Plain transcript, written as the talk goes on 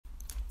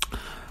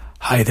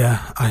Hi there,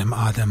 I'm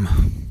Adam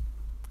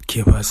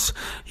Kivas.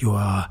 You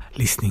are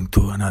listening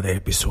to another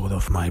episode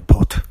of my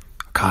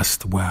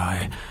podcast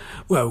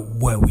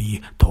where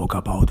we talk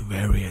about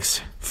various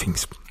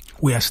things.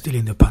 We are still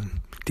in the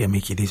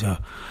pandemic. It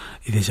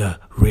is a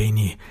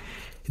rainy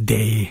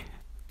day,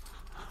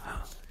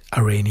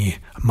 a rainy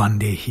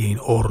Monday here in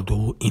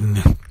Ordu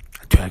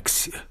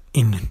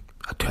in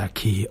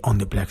Turkey on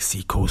the Black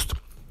Sea coast.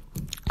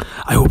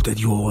 I hope that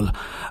you all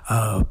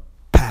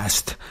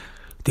passed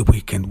the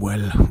weekend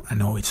well. I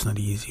know it's not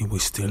easy.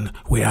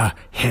 We are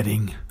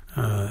heading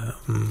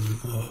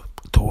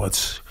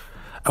towards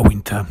a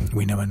winter.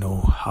 We never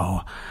know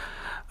how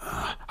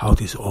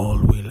this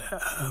all will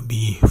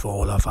be for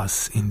all of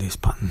us in this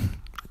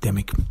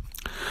pandemic.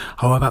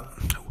 However,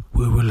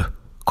 we will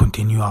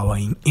continue our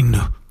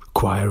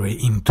inquiry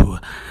into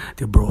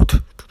the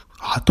broad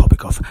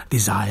topic of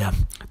desire.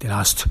 The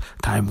last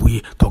time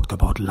we talked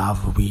about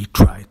love, we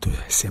tried to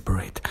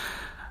separate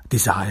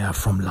desire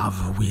from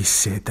love. We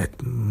said that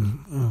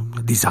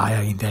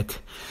desire in that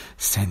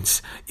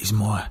sense is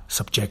more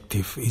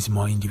subjective, is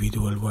more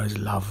individual, whereas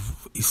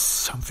love is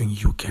something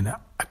you can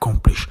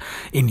accomplish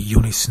in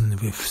unison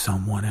with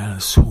someone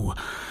else who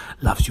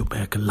loves you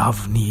back.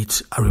 Love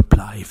needs a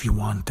reply if you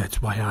want.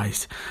 That's why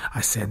I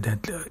said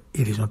that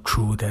it is not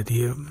true that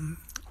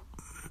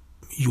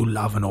you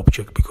love an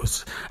object,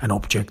 because an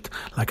object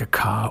like a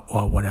car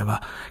or whatever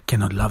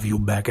cannot love you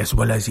back, as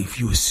well as if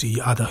you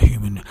see other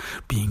human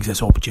beings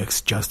as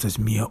objects, just as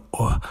mere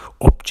or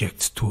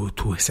objects to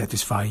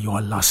satisfy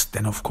your lust,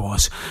 then of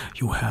course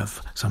you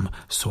have some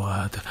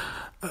sort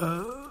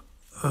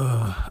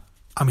a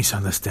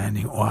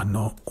misunderstanding, or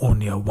no,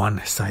 only a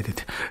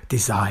one-sided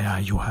desire.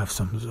 You have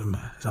some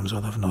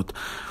sort of not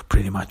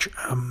pretty much.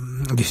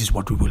 This is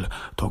what we will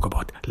talk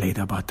about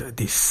later, but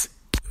this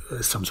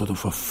some sort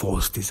of a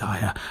false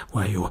desire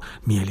where you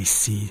merely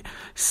see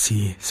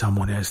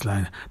someone else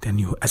than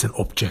you as an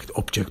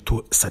object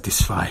to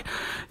satisfy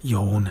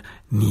your own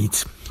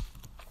needs.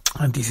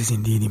 And this is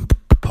indeed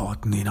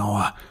important in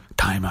our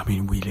time. I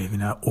mean, we live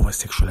in an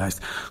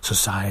over-sexualized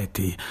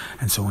society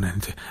and so on,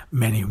 and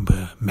many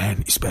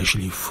men,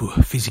 especially for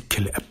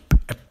physical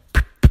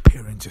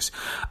appearances,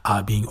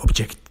 are being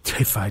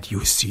objectified.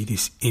 You see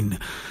this on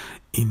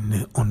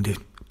the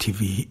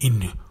TV,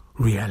 in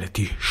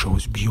reality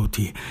shows.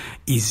 Beauty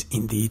is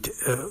indeed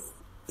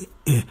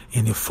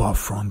in the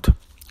forefront.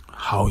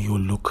 How you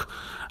look,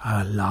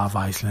 Love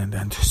Island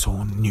and so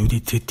on.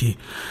 Nudity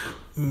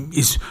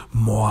is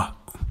more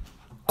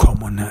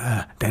common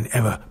than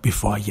ever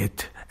before.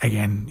 Yet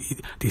again,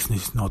 this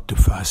is not the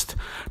first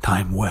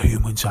time where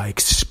humans are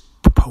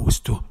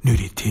exposed to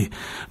nudity.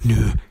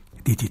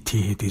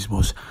 This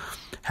was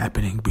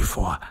happening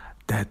before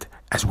that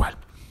as well.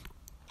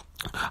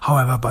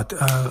 However, but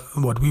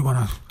what we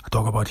want to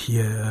talk about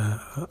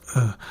here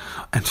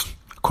and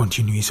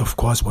continue is, of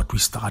course, what we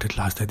started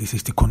last time. This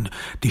is the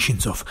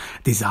conditions of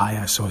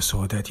desire,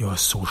 so that your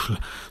social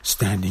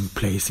standing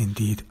plays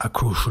indeed a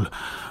crucial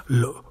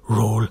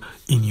role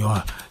in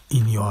your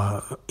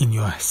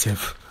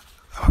self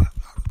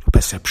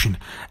perception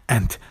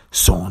and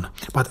so on.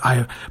 But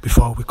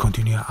before we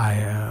continue,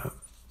 I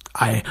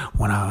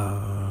want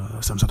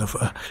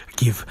to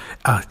give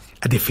a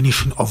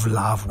definition of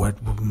love,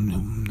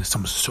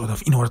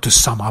 in order to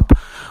sum up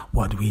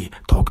what we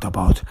talked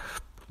about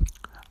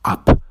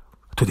up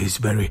to this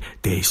very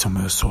day, so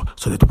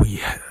that we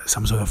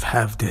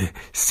have the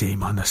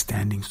same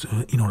understanding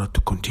in order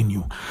to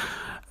continue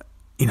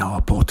in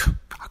our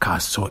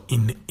podcast. So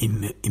in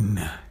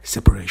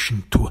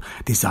separation to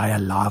desire,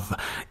 love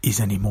is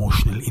an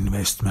emotional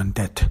investment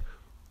that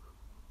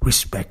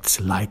respects,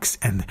 likes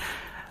and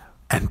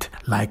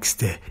likes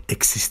the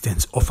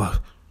existence of a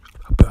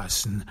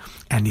person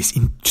and is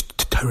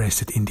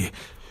interested in the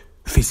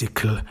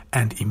physical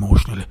and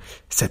emotional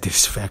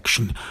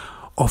satisfaction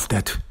of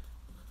that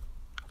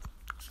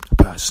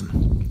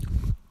person.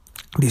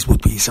 This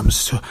would be some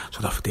sort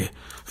of the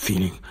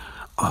feeling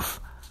of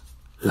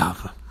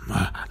love.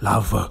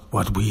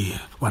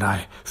 What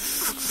I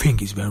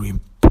think is very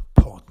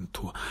important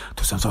to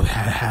some sort of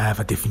have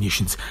a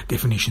definitions.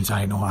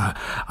 I know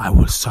I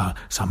will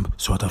some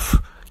sort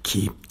of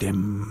keep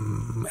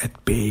them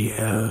at bay,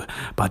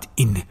 but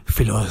in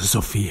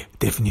philosophy,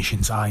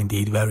 definitions are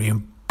indeed very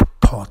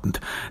important.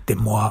 The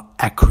more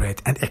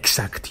accurate and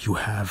exact you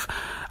have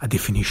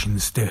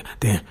definitions, the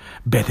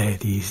better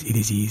it is. It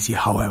is easy.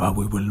 However,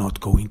 we will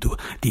not go into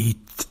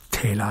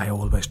detail. I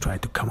always try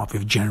to come up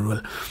with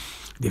general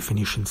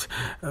definitions,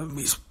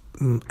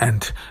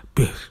 and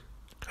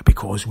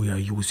because we are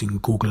using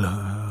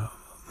Google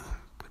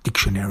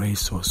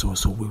dictionaries, so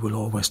we will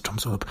always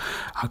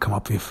come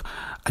up with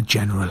a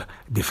general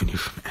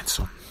definition and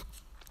so on.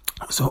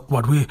 So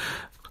what we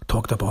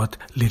talked about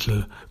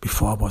little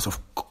before was, of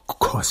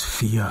course,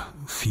 fear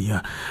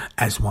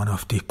as one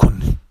of the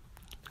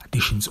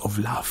conditions of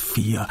love.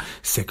 Fear,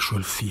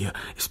 sexual fear,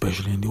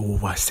 especially in the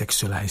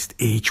over-sexualized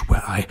age,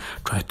 where I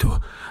try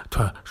to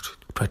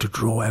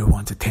draw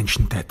everyone's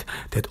attention that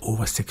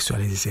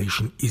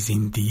over-sexualization is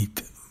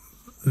indeed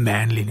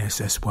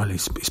manliness as well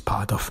is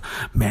part of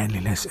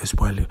manliness as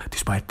well,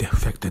 despite the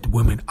fact that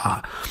women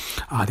are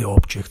the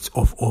objects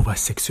of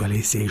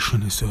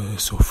over-sexualization.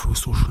 So through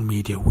social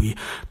media we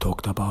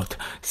talked about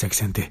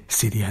Sex and the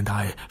City, and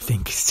I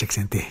think Sex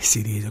and the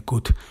City is a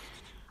good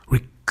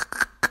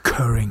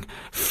recurring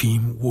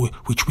theme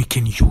which we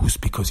can use,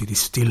 because it is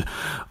still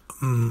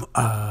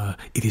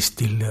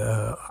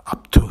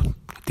up to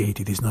date.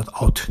 It is not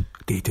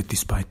outdated,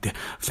 despite the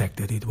fact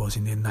that it was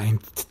in the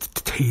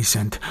 90s,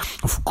 and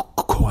of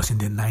course in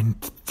the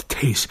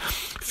 90s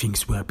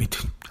things were a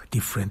bit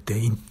different.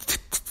 The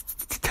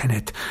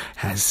internet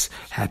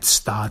had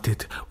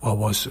started, or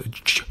was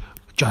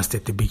just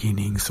at the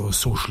beginning, so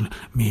social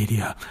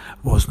media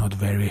was not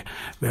very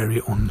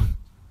on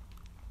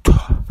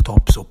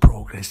top, so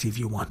progress, if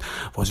you want,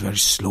 was very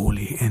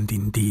slowly, and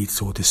indeed,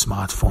 so the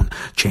smartphone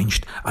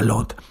changed a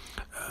lot,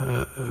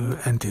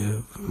 and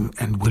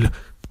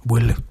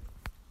will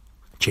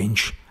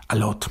change a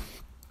lot.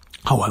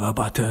 However,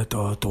 but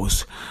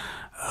those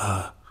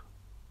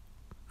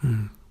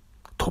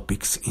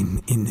topics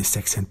in the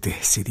Sex and the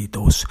City,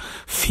 those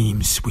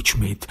themes which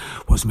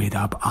was made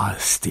up, are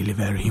still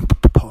very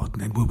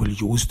important, and we will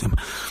use them.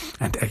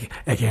 And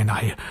again,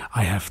 I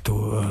have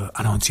to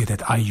announce here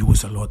that I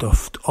use a lot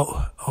of,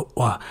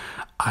 or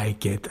I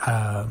get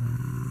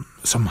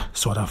some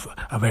sort of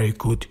a very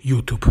good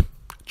YouTube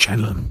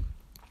channel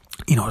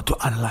in order to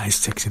analyze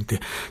Sex and the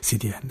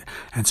City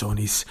and so on,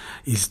 is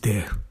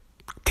the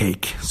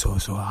take. So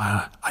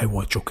I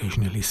watch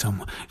occasionally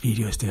some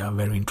videos. They are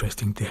very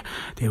interesting.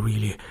 They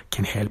really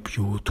can help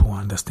you to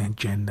understand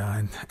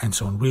gender and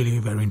so on. Really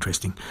very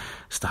interesting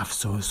stuff.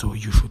 So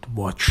you should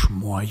watch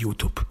more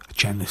YouTube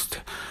channels.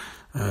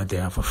 They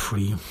are for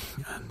free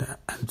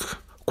and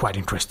quite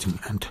interesting,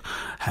 and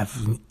have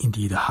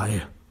indeed a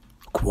high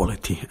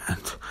quality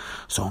and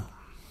so on.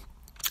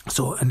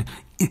 So and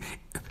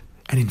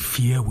in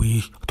fear,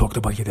 we talked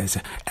about it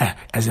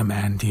as a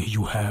man.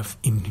 You have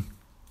in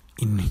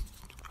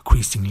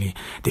increasingly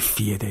the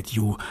fear that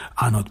you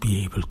are not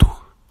be able to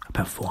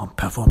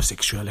perform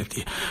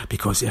sexuality,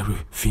 because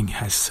everything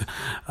has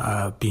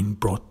been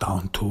brought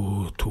down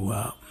to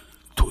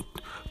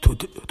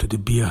the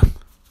bare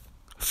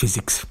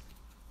physics,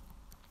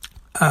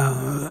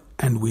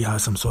 and we are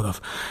some sort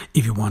of,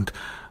 if you want,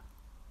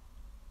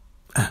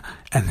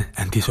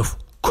 and this of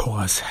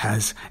course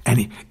has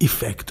any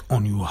effect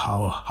on you,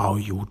 how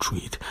you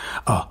treat,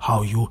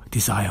 how you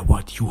desire,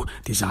 what you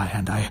desire.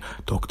 And I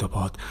talked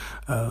about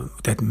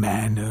that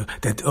man,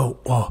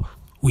 or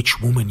which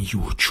woman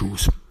you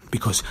choose,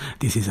 because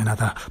this is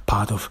another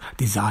part of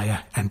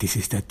desire, and this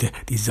is that the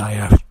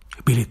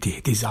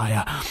desirability.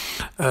 Desire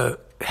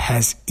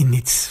has in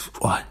its,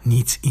 or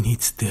needs in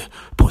its, the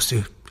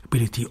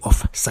possibility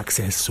of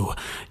success. So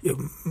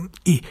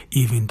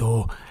even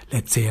though,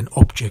 let's say, an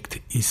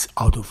object is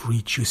out of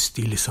reach, you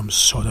still some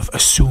sort of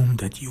assume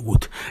that you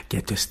would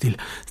get to still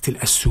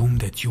assume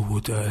that you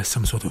would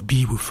some sort of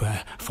be with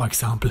her. For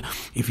example,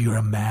 if you're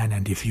a man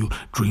and if you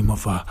dream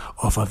of a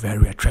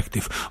very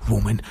attractive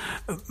woman,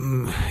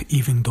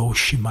 even though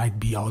she might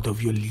be out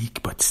of your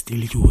league, but still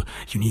you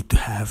need to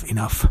have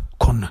enough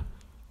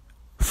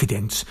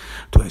confidence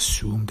to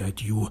assume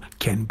that you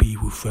can be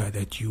with her,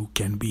 that you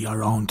can be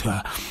around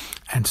her,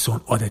 and so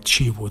on, or that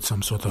she would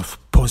some sort of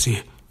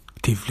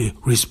positively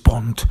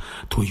respond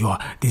to your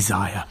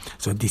desire.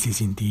 So this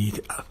is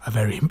indeed a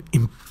very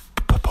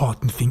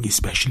important thing,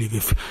 especially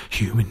with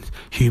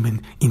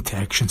human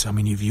interactions. I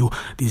mean, if you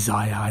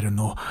desire, I don't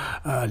know,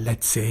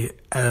 let's say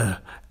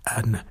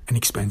an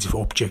expensive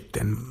object,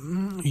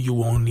 then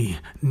you only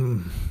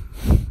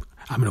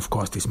I mean, of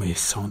course, this may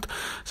sound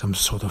some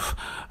sort of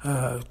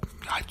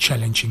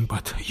challenging,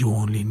 but you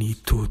only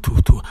need to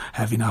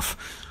have enough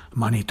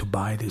money to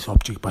buy this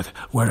object. But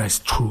whereas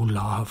true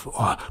love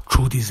or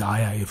true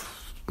desire, if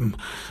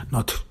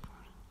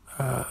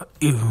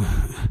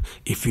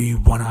you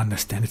want to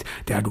understand it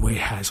that way,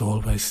 has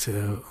always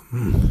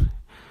in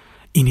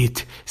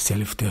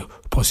itself the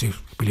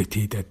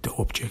possibility that the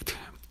object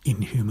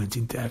in human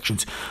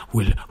interactions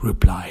will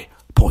reply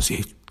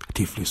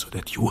positively, so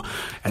that you,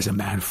 as a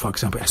man, for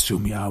example,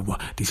 assume,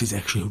 this is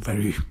actually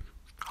very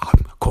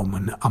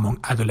common among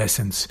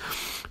adolescents,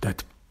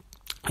 that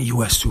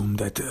you assume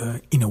that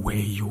in a way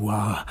you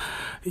are,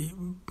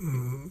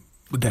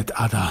 that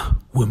other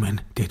women,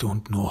 they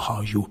don't know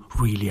how you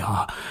really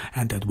are,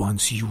 and that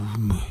once you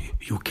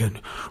can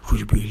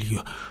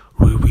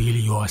reveal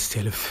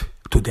yourself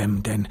to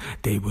them, then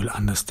they will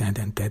understand,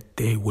 and that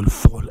they will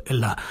fall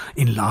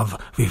in love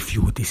with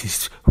you. This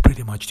is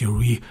pretty much the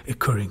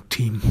recurring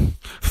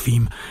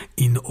theme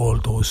in all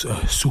those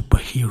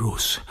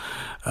superheroes,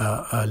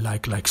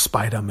 like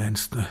Spider-Man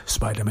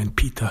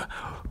Peter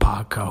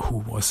Parker, who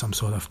was some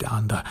sort of the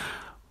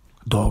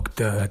underdog.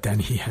 Then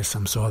he has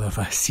some sort of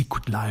a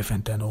secret life,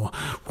 and then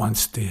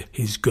once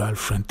his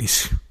girlfriend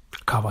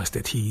discovers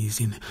that he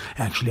is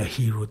actually a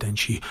hero, then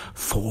she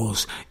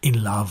falls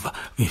in love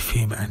with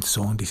him, and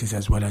so on. This is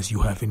as well as you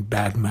have in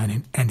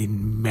Batman and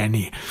in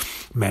many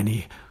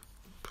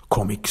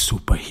comic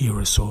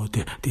superhero. So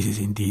this is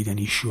indeed an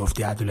issue of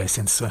the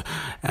adolescence,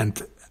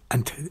 and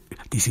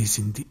this is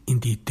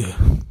indeed the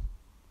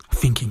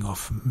thinking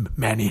of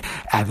many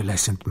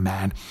adolescent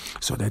men,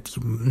 so that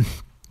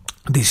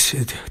this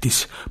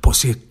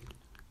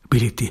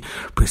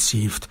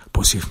perceived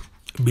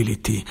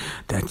possibility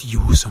that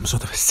you some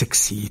sort of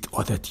succeed,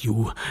 or that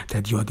your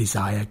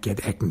desire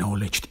get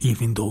acknowledged,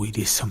 even though it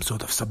is some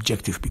sort of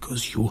subjective,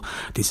 because you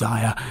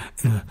desire,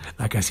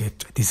 like I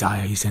said,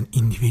 desire is an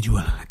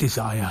individual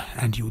desire,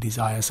 and you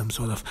desire some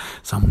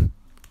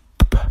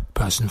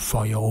person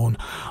for your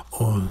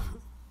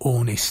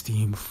own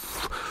esteem,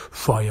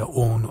 for your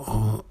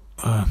own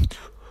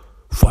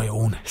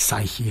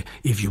psyche,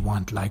 if you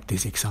want, like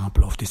this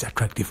example of this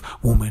attractive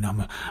woman.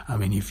 I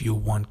mean, if you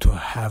want to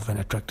have an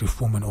attractive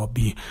woman, or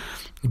be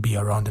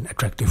around an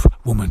attractive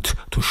woman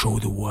to show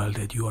the world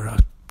that you are a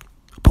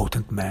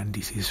potent man,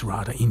 this is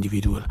rather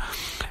individual.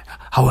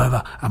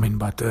 However,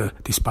 but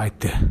despite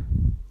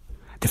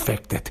the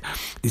fact that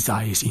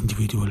desire is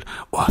individual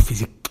or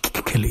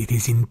physical, it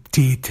is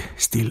indeed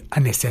still a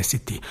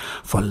necessity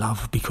for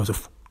love, because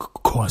of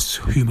course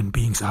human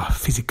beings are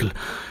physical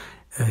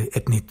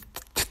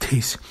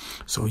entities.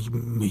 So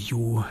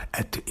you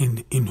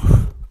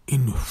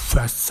in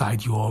first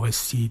sight you always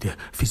see the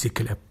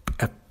physical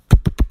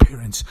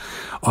appearance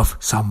of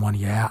someone.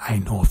 Yeah, I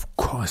know, of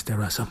course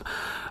there are some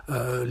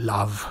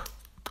love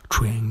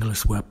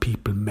triangles where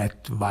people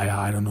met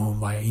via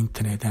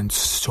internet and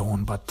so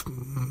on, but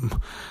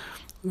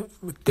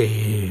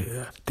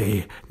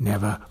they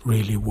never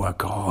really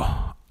work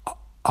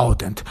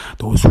out, and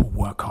those who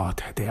work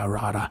out, they are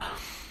rather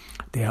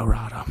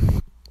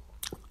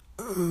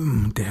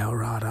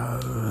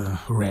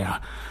rare.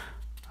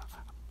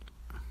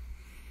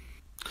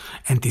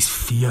 And this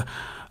fear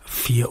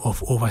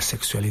of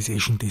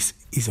over-sexualization, this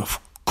is of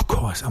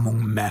course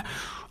among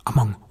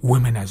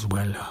women as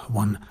well.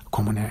 One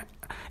common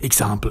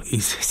example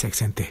is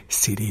Sex and the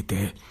City,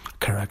 the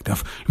character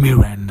of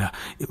Miranda.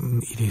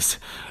 It is,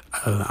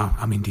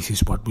 this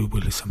is what we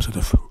will some sort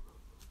of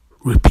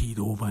repeat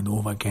over and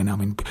over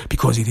again,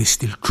 because it is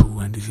still true,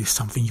 and this is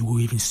something you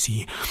even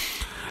see,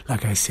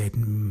 like I said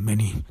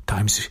many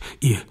times,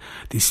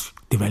 this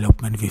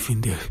development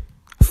within the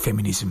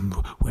feminism,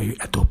 where you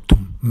adopt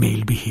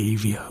male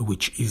behavior,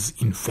 which is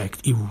in fact,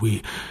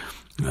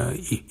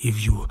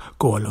 if you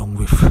go along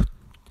with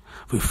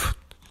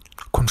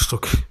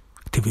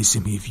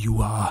constructivism,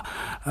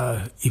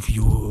 if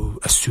you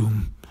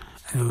assume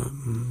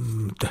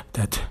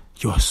that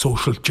your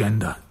social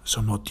gender,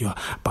 so not your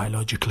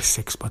biological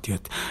sex, but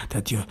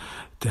that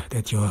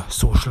your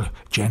social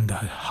gender,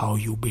 how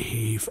you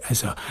behave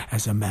as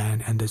a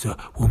man and as a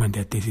woman,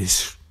 that this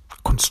is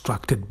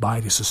constructed by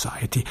the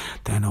society,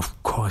 then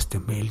of course the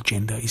male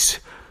gender is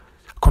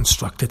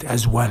constructed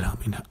as well.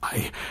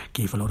 I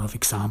gave a lot of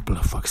example.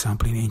 For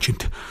example, in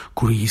ancient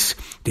Greece,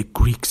 the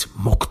Greeks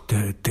mocked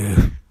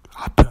the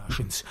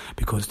Persians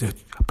because the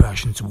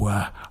Persians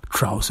wore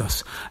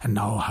trousers, and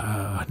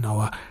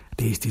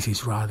nowadays this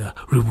is rather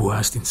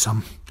reversed. In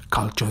some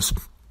cultures,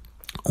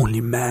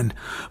 only men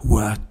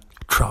wear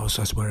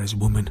trousers, whereas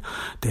women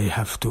they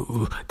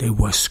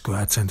wear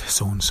skirts and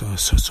so on. So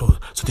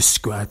the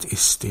skirt is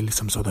still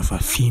some sort of a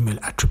female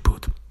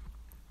attribute,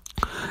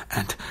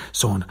 and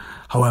so on.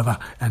 However,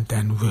 and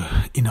then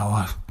in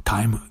our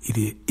time,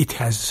 it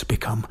has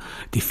become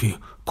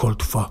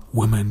difficult for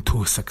women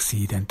to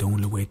succeed, and the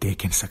only way they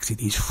can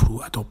succeed is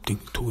through adopting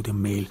to the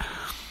male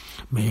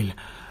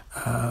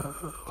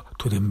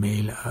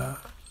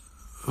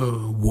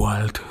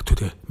world, to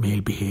the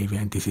male behavior,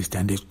 and this is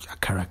then the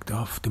character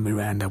of the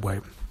Miranda,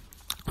 where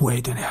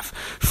you then have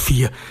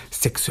fear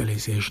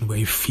sexualization, where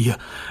you fear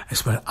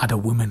as well other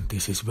women.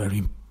 This is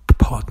very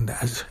important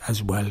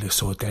as well.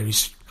 So there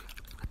is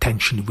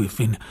tension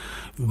within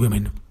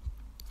women,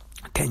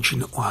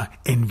 tension or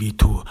envy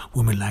to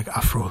women like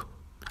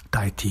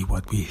Aphrodite,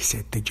 what we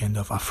said, the gender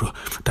of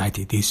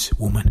Aphrodite, this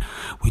woman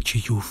which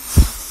you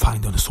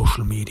find on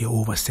social media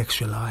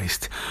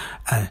over-sexualized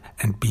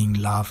and being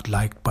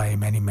liked by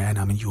many men.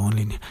 You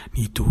only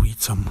need to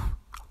read some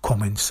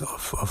comments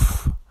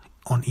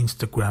on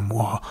Instagram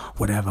or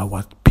whatever,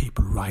 what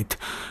people write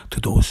to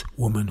those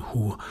women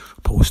who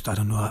post,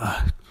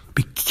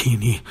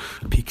 bikini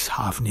pics,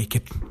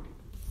 half-naked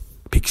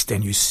pics,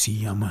 then you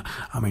see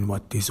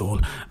what this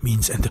all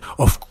means. And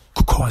of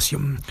course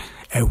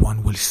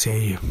everyone will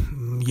say,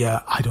 yeah,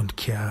 I don't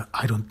care,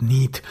 I don't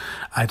need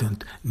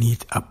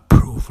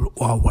approval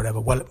or whatever.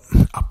 Well,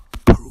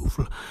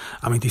 approval,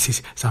 this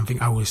is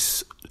something I will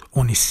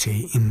only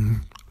say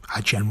in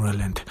a general,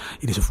 and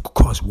it is of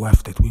course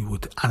worth that we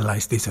would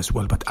analyze this as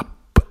well, but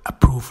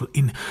approval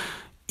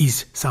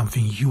is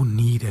something you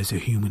need as a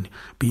human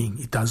being.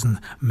 It doesn't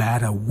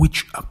matter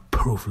which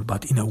approval,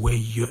 but in a way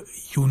you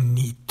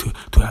need to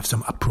have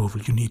some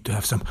approval. You need to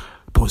have some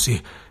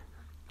positive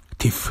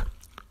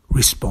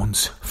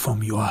response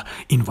from your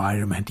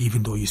environment,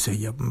 even though you say,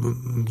 I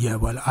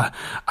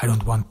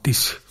don't want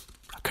this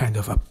kind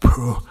of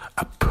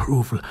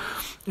approval.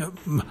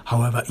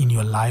 However, in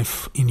your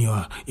life, in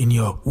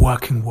your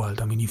working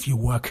world, I mean, if you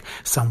work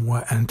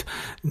somewhere and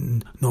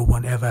no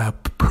one ever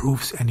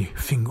approves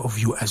anything of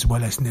you, as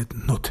well as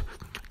not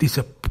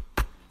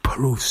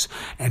disapproves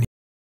any